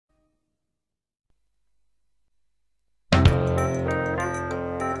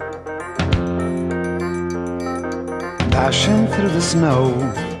dashing through the snow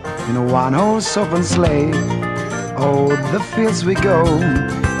in a one-horse open sleigh. O'er the fields we go,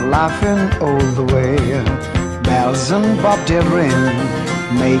 laughing all the way. Bells and bobtail ring,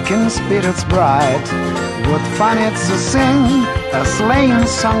 making spirits bright. What fun it's to sing a sleighing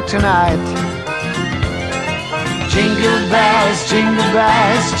song tonight. Jingle bells,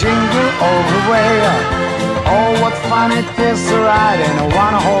 jingle all the way. Oh, what fun it is to ride in a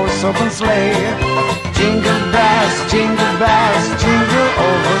one-horse open sleigh. Jingle bells, jingle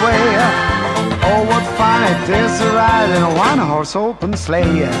all the way. Oh, what fun it is to ride in a one-horse open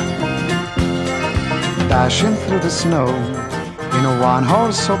sleigh. Dashing through the snow in a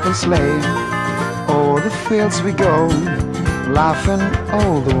one-horse open sleigh. O'er the fields we go, laughing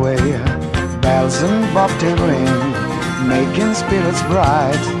all the way. Bells and bobtail ring, making spirits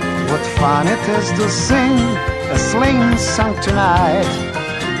bright. What fun it is to sing a sleighing song tonight.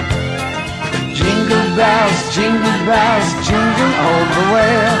 Jingle bells, jingle all the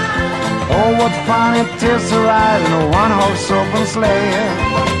way. Oh, what fun it is to ride in a one-horse open sleigh.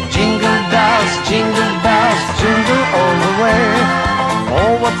 Jingle bells, jingle all the way.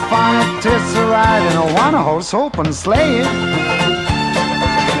 Oh, what fun it is to ride in a one-horse open sleigh.